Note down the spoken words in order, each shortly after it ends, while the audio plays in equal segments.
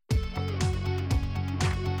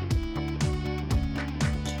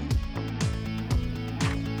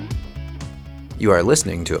You are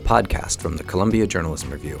listening to a podcast from the Columbia Journalism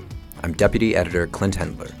Review. I'm Deputy Editor Clint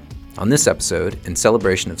Hendler. On this episode, in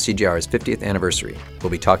celebration of CJR's 50th anniversary, we'll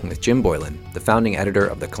be talking with Jim Boylan, the founding editor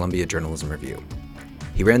of the Columbia Journalism Review.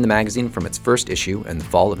 He ran the magazine from its first issue in the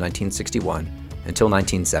fall of 1961 until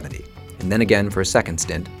 1970, and then again for a second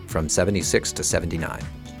stint from 76 to 79.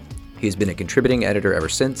 He's been a contributing editor ever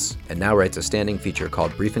since, and now writes a standing feature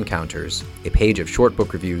called Brief Encounters, a page of short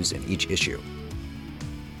book reviews in each issue.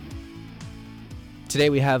 Today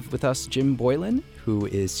we have with us Jim Boylan, who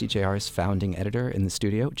is CJR's founding editor in the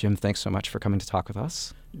studio. Jim, thanks so much for coming to talk with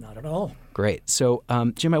us. Not at all. Great. So,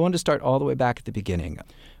 Jim, I wanted to start all the way back at the beginning.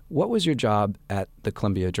 What was your job at the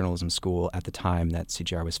Columbia Journalism School at the time that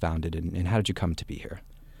CJR was founded, and how did you come to be here?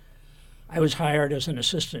 I was hired as an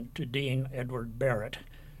assistant to Dean Edward Barrett,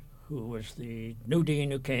 who was the new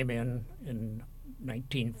dean who came in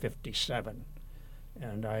 1957,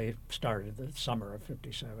 and I started the summer of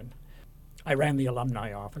 57. I ran the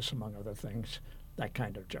alumni office, among other things, that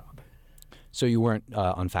kind of job. So you weren't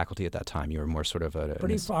on faculty at that time. You were more sort of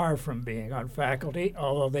pretty far from being on faculty,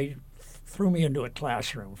 although they threw me into a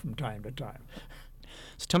classroom from time to time.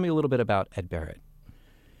 So tell me a little bit about Ed Barrett.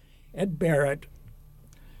 Ed Barrett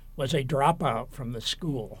was a dropout from the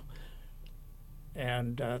school,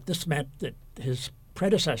 and this meant that his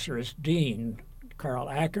predecessor as dean, Carl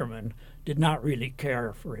Ackerman, did not really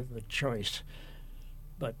care for the choice.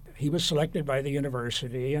 But he was selected by the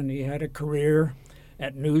university, and he had a career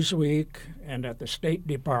at Newsweek and at the State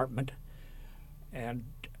Department and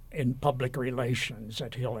in public relations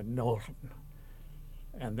at Hill and Knowlton,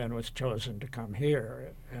 and then was chosen to come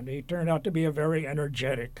here. And he turned out to be a very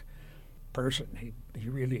energetic person. He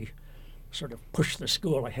really sort of pushed the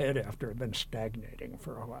school ahead after it had been stagnating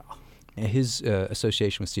for a while. His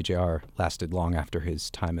association with CJR lasted long after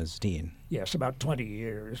his time as dean. Yes, about 20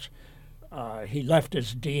 years. He left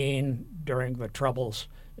as dean during the Troubles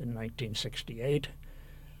in 1968,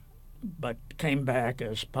 but came back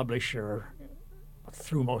as publisher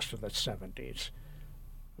through most of the 70s,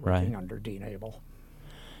 working under Dean Abel.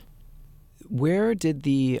 Where did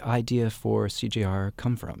the idea for CJR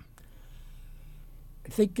come from? I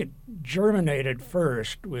think it germinated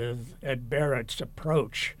first with Ed Barrett's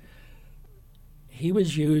approach. He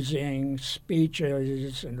was using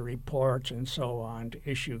speeches and reports and so on to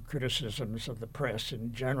issue criticisms of the press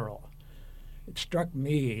in general. It struck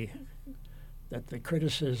me that the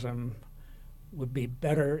criticism would be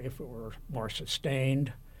better if it were more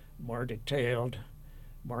sustained, more detailed,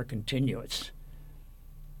 more continuous.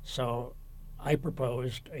 So I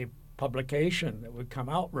proposed a publication that would come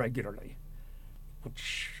out regularly,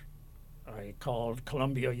 which I called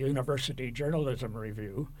Columbia University Journalism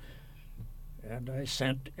Review. And I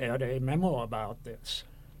sent Ed a memo about this.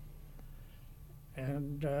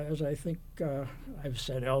 And as I think I've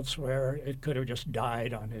said elsewhere, it could have just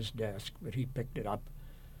died on his desk, but he picked it up,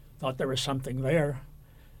 thought there was something there,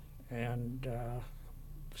 and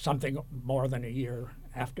something more than a year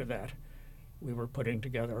after that, we were putting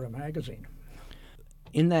together a magazine.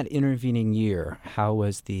 In that intervening year, how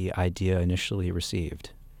was the idea initially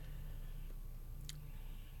received?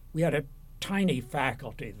 We had a tiny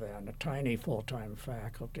faculty then, a tiny full-time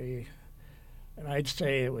faculty, and I'd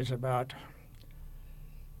say it was about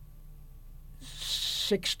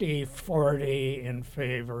 60-40 in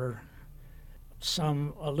favor,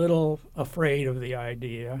 some a little afraid of the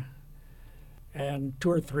idea, and 2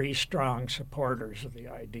 or 3 strong supporters of the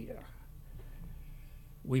idea.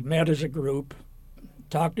 We met as a group,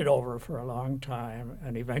 talked it over for a long time,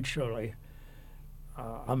 and eventually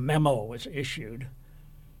a memo was issued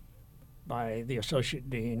by the Associate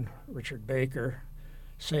Dean, Richard Baker,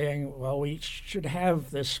 saying, well, we should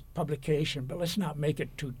have this publication, but let's not make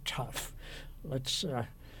it too tough. Let's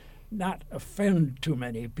not offend too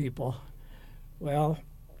many people. Well,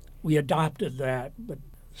 we adopted that, but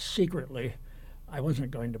secretly, I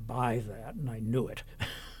wasn't going to buy that, and I knew it.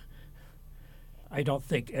 I don't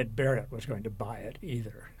think Ed Barrett was going to buy it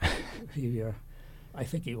either. I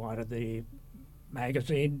think he wanted the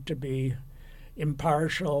magazine to be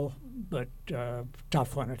impartial, but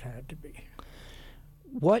tough when it had to be.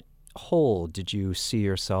 What hole did you see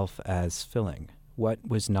yourself as filling? What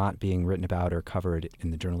was not being written about or covered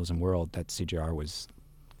in the journalism world that CJR was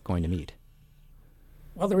going to meet?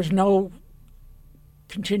 Well, there was no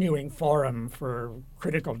continuing forum for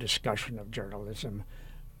critical discussion of journalism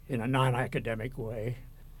in a non-academic way.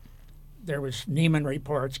 There was Nieman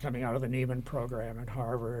reports coming out of the Nieman program at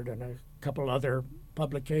Harvard and a couple other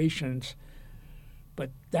publications, but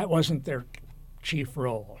that wasn't their chief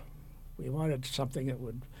role. We wanted something that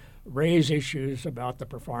would raise issues about the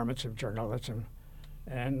performance of journalism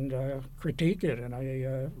and critique it in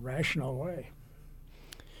a rational way.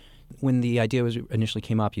 When the idea was initially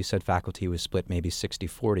came up, you said faculty was split maybe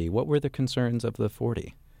 60-40. What were the concerns of the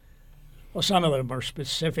 40? Well, some of them were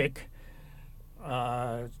specific.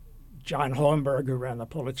 John Hohenberg, who ran the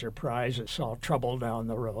Pulitzer Prize, saw trouble down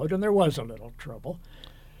the road, and there was a little trouble.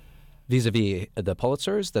 Vis-a-vis the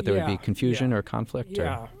Pulitzers, that there would be confusion or conflict?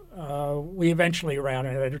 Yeah. We eventually ran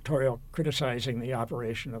an editorial criticizing the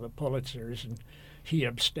operation of the Pulitzers, and he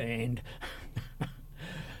abstained.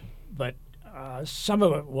 But some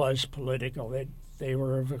of it was political. They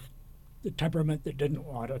were of the temperament that didn't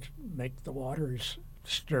want to make the waters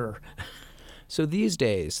stir. So these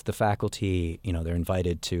days, the faculty, they're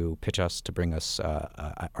invited to pitch us, to bring us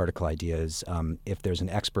article ideas. If there's an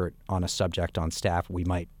expert on a subject on staff, we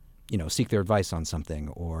might, seek their advice on something,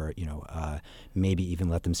 or, maybe even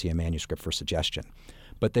let them see a manuscript for suggestion.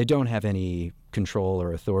 But they don't have any control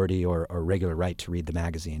or authority or regular right to read the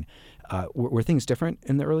magazine. Were things different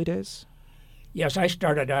in the early days? Yes, I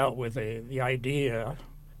started out with the idea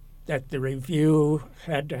that the review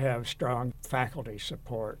had to have strong faculty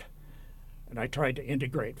support. And I tried to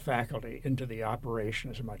integrate faculty into the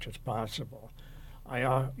operation as much as possible.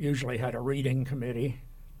 I usually had a reading committee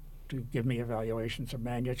to give me evaluations of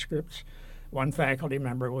manuscripts. One faculty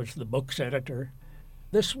member was the books editor.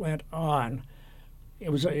 This went on.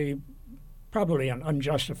 It was probably an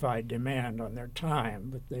unjustified demand on their time,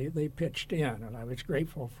 but they pitched in, and I was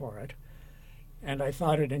grateful for it. And I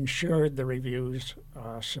thought it ensured the review's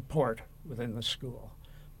support within the school.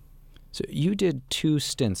 So you did 2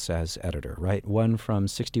 stints as editor, right? One from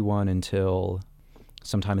 61 until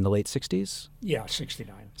sometime in the late 60s? Yeah,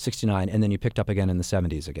 69. 69, and then you picked up again in the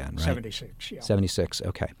 70s again, right? 76, yeah. 76,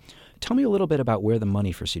 okay. Tell me a little bit about where the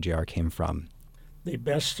money for CJR came from. The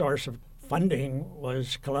best source of funding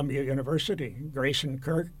was Columbia University. Grayson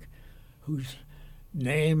Kirk, whose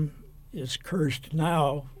name is cursed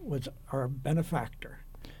now, was our benefactor.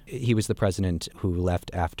 He was the president who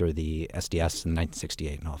left after the SDS in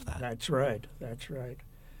 1968 and all of that. That's right.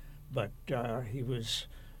 But he was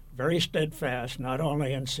very steadfast, not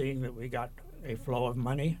only in seeing that we got a flow of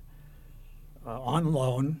money on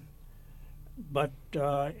loan, but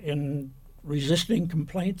in resisting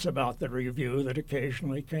complaints about the review that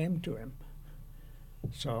occasionally came to him.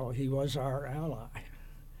 So he was our ally.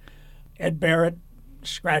 Ed Barrett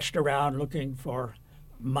scratched around looking for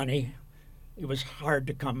money. It was hard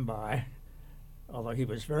to come by, although he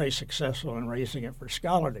was very successful in raising it for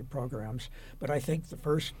scholarly programs. But I think the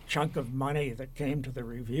first chunk of money that came to the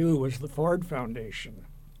review was the Ford Foundation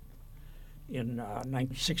in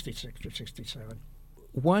 1966 or 67.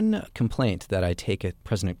 One complaint that I take it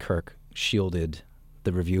President Kirk shielded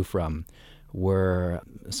the review from were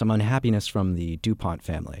some unhappiness from the DuPont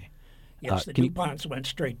family. Yes, the DuPonts went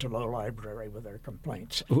straight to Low Library with their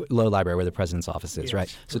complaints. Low Library, where the president's office is, yes, right?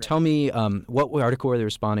 Correct. So tell me, what article were they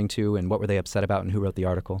responding to, and what were they upset about, and who wrote the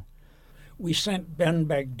article? We sent Ben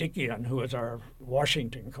Bagdikian, who was our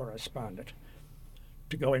Washington correspondent,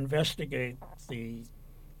 to go investigate the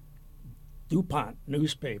DuPont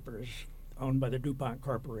newspapers owned by the DuPont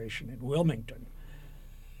Corporation in Wilmington,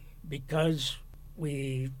 because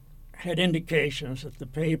we had indications that the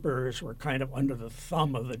papers were kind of under the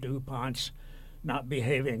thumb of the DuPonts, not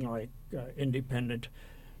behaving like independent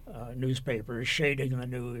newspapers, shading the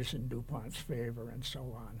news in DuPont's favor and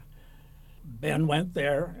so on. Ben went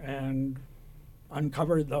there and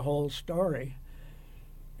uncovered the whole story,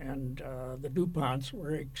 and the DuPonts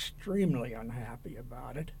were extremely unhappy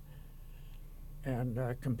about it, and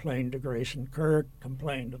complained to Grayson Kirk,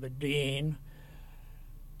 complained to the dean.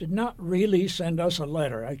 Did not really send us a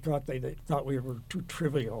letter. I thought they thought we were too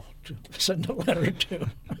trivial to send a letter to.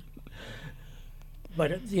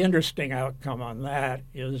 But the interesting outcome on that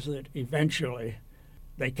is that eventually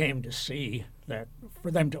they came to see that for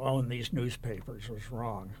them to own these newspapers was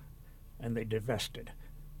wrong, and they divested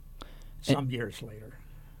some years later.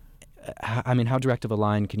 I mean, how direct of a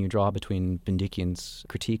line can you draw between Bendikian's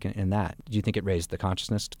critique and that? Do you think it raised the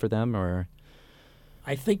consciousness for them, or...?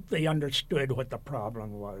 I think they understood what the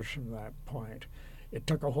problem was from that point. It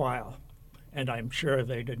took a while, and I'm sure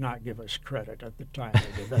they did not give us credit at the time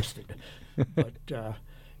they divested. But,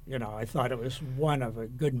 I thought it was one of a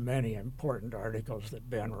good many important articles that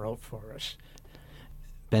Ben wrote for us.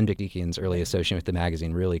 Ben Bagdikian's early association with the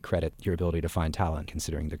magazine really credit your ability to find talent,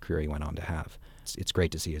 considering the career he went on to have. It's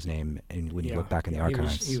great to see his name when you look back in the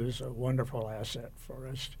archives. He was a wonderful asset for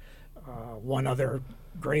us. One other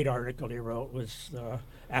great article he wrote was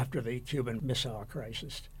after the Cuban Missile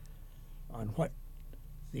Crisis, on what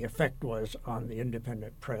the effect was on the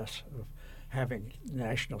independent press of having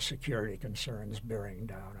national security concerns bearing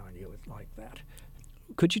down on you like that.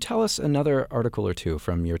 Could you tell us another article or two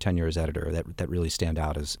from your tenure as editor that really stand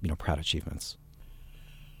out as, proud achievements?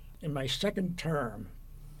 In my second term,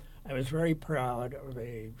 I was very proud of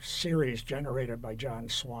a series generated by John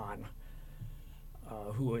Swan,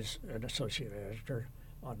 who was an associate editor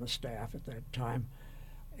on the staff at that time,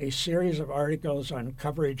 a series of articles on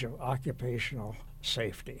coverage of occupational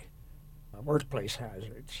safety, workplace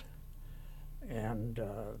hazards, and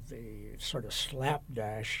the sort of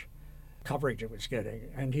slapdash coverage it was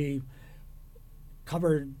getting. And he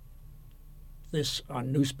covered this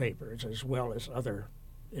on newspapers as well as other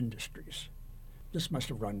industries. This must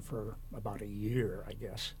have run for about a year, I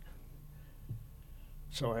guess.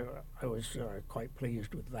 So I was quite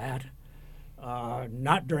pleased with that.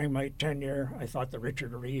 Not during my tenure. I thought the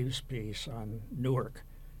Richard Reeves piece on Newark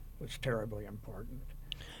was terribly important.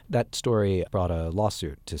 That story brought a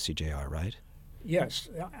lawsuit to CJR, right? Yes,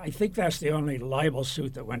 I think that's the only libel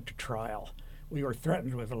suit that went to trial. We were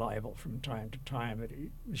threatened with libel from time to time, but it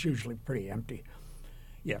was usually pretty empty.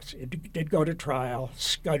 Yes, it did go to trial.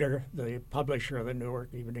 Scudder, the publisher of the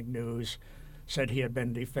Newark Evening News, said he had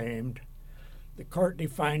been defamed. The court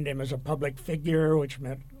defined him as a public figure, which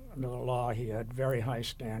meant under the law he had very high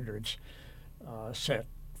standards set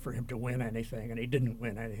for him to win anything, and he didn't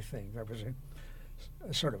win anything. There was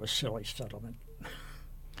a sort of a silly settlement.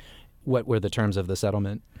 What were the terms of the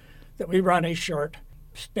settlement? That we run a short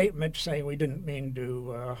statement saying we didn't mean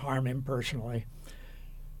to harm him personally,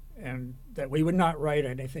 and that we would not write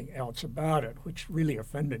anything else about it, which really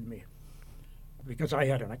offended me because I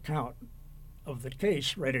had an account of the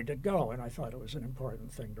case ready to go, and I thought it was an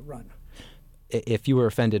important thing to run. If you were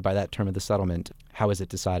offended by that term of the settlement, how was it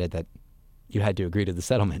decided that you had to agree to the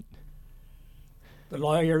settlement? The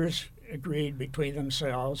lawyers agreed between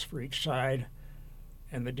themselves for each side,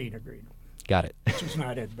 and the dean agreed. Got it. Which is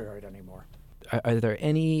not Ed Barrett anymore. Are there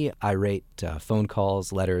any irate phone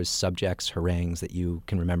calls, letters, subjects, harangues that you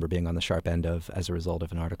can remember being on the sharp end of as a result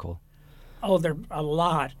of an article? Oh, there are a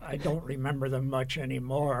lot. I don't remember them much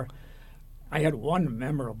anymore. I had one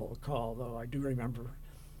memorable call, though. I do remember.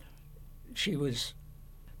 She was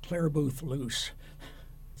Claire Booth Luce,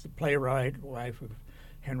 the playwright, wife of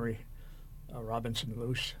Henry Robinson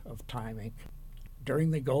Luce of Time Inc.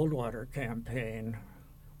 During the Goldwater campaign,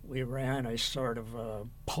 we ran a sort of a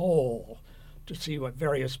poll to see what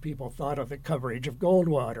various people thought of the coverage of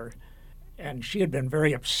Goldwater. And she had been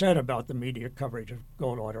very upset about the media coverage of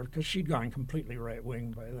Goldwater because she'd gone completely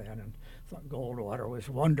right-wing by then and thought Goldwater was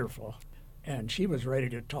wonderful. And she was ready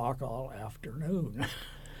to talk all afternoon.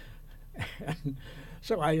 And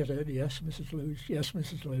so I said, yes, Mrs. Luce, yes,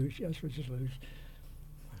 Mrs. Luce, yes, Mrs. Luce.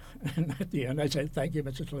 And at the end I said, thank you,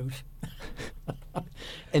 Mrs. Luce.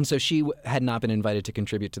 And so she had not been invited to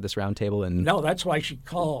contribute to this roundtable? No, that's why she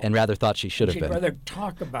called. And rather thought she should have been. She'd rather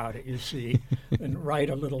talk about it, you see, than write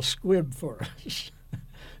a little squib for us.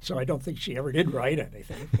 So I don't think she ever did write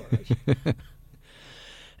anything for us.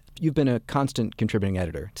 You've been a constant contributing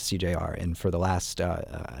editor to CJR, and for the last,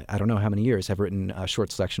 I don't know how many years, have written a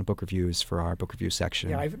short selection of book reviews for our book review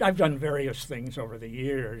section. Yeah, I've done various things over the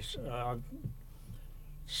years.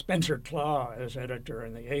 Spencer Claw, as editor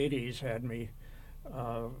in the 80s, had me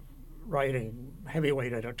writing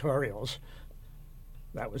heavyweight editorials.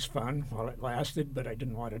 That was fun while it lasted, but I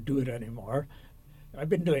didn't want to do it anymore. I've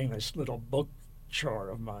been doing this little book chore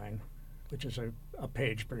of mine, which is a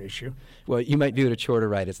page per issue. Well, you might view it a chore to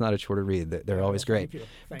write. It's not a chore to read. They're always great.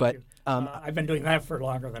 Thank you. I've been doing that for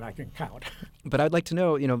longer than I can count. But I'd like to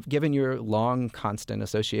know, given your long, constant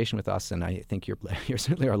association with us, and I think you're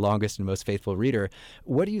certainly our longest and most faithful reader,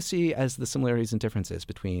 what do you see as the similarities and differences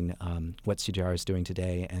between what CJR is doing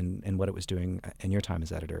today and what it was doing in your time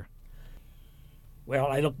as editor? Well,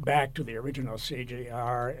 I look back to the original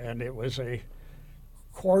CJR, and it was a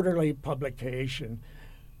quarterly publication.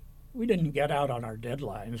 We didn't get out on our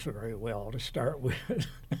deadlines very well to start with.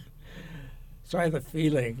 So I have the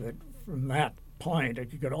feeling that from that point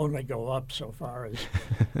it could only go up so far as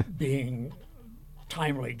being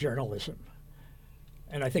timely journalism.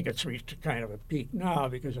 And I think it's reached a kind of a peak now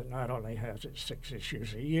because it not only has its 6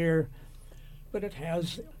 issues a year, but it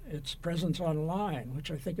has its presence online, which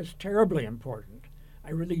I think is terribly important.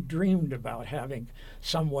 I really dreamed about having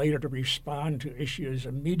some way to respond to issues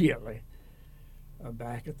immediately.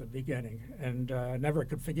 Back at the beginning, and never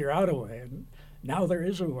could figure out a way. And now there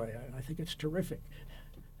is a way, and I think it's terrific.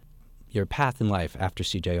 Your path in life after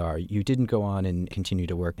CJR, you didn't go on and continue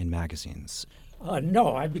to work in magazines.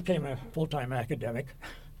 No, I became a full-time academic.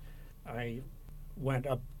 I went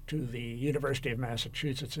up to the University of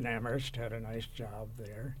Massachusetts in Amherst, had a nice job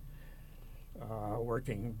there,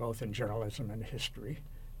 working both in journalism and history.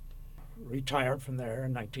 Retired from there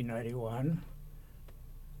in 1991.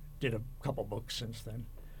 did a couple books since then,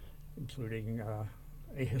 including a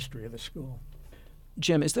history of the school.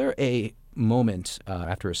 Jim, is there a moment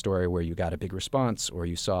after a story where you got a big response or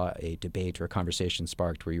you saw a debate or a conversation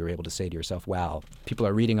sparked where you were able to say to yourself, wow, people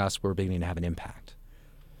are reading us, we're beginning to have an impact?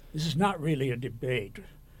 This is not really a debate,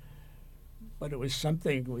 but it was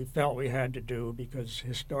something we felt we had to do because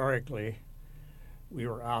historically we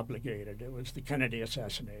were obligated. It was the Kennedy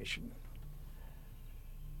assassination.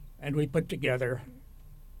 And we put together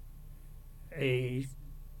a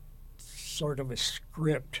sort of a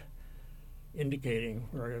script indicating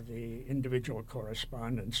where the individual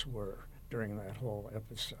correspondents were during that whole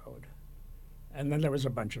episode. And then there was a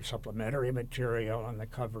bunch of supplementary material on the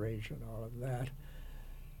coverage and all of that.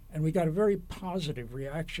 And we got a very positive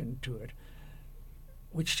reaction to it,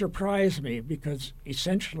 which surprised me because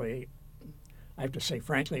essentially, I have to say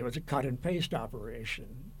frankly, it was a cut and paste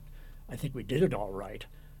operation. I think we did it all right,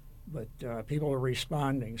 but people were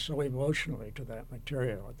responding so emotionally to that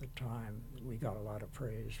material at the time that we got a lot of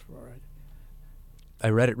praise for it. I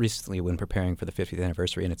read it recently when preparing for the 50th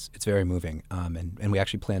anniversary, and it's very moving. And we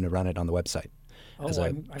actually plan to run it on the website as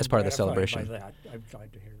part of the celebration. By that. I'm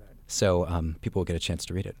glad to hear that. So people will get a chance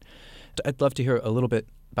to read it. I'd love to hear a little bit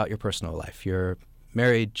about your personal life. You're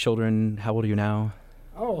married, children. How old are you now?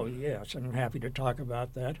 Oh, yes, I'm happy to talk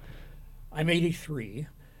about that. I'm 83,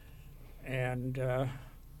 and I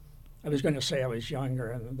was going to say I was younger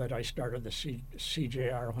and that I started the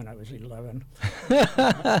CJR when I was 11.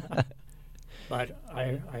 But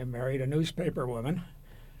I married a newspaper woman,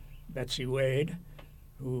 Betsy Wade,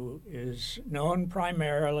 who is known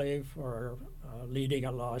primarily for leading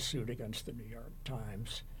a lawsuit against the New York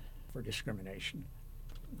Times for discrimination,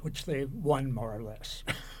 which they won more or less.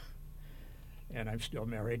 And I'm still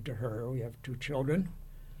married to her. We have 2 children,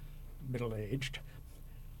 middle-aged,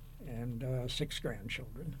 and 6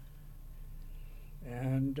 grandchildren.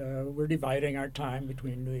 And we're dividing our time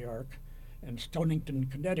between New York and Stonington,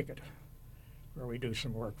 Connecticut, where we do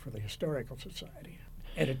some work for the Historical Society.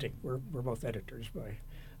 Editing. We're both editors by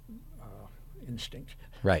instinct.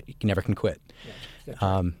 Right. You never can quit. Yes,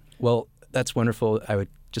 right. Well, that's wonderful. I would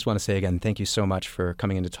just want to say again, thank you so much for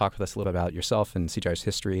coming in to talk with us a little bit about yourself and CJR's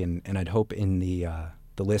history. And I'd hope in the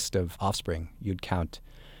list of offspring you'd count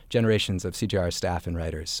generations of CJR staff and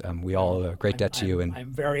writers. We all owe a great debt to you. And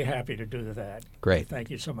I'm very happy to do that. Great. Thank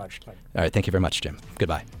you so much, Clint. All right. Thank you very much, Jim.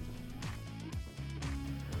 Goodbye.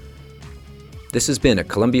 This has been a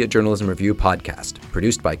Columbia Journalism Review podcast,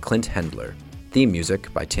 produced by Clint Hendler. Theme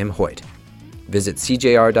music by Tim Hoyt. Visit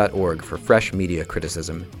cjr.org for fresh media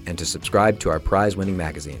criticism and to subscribe to our prize-winning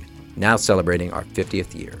magazine, now celebrating our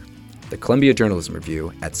 50th year. The Columbia Journalism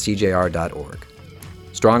Review at cjr.org.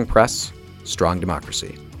 Strong press, strong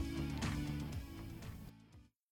democracy.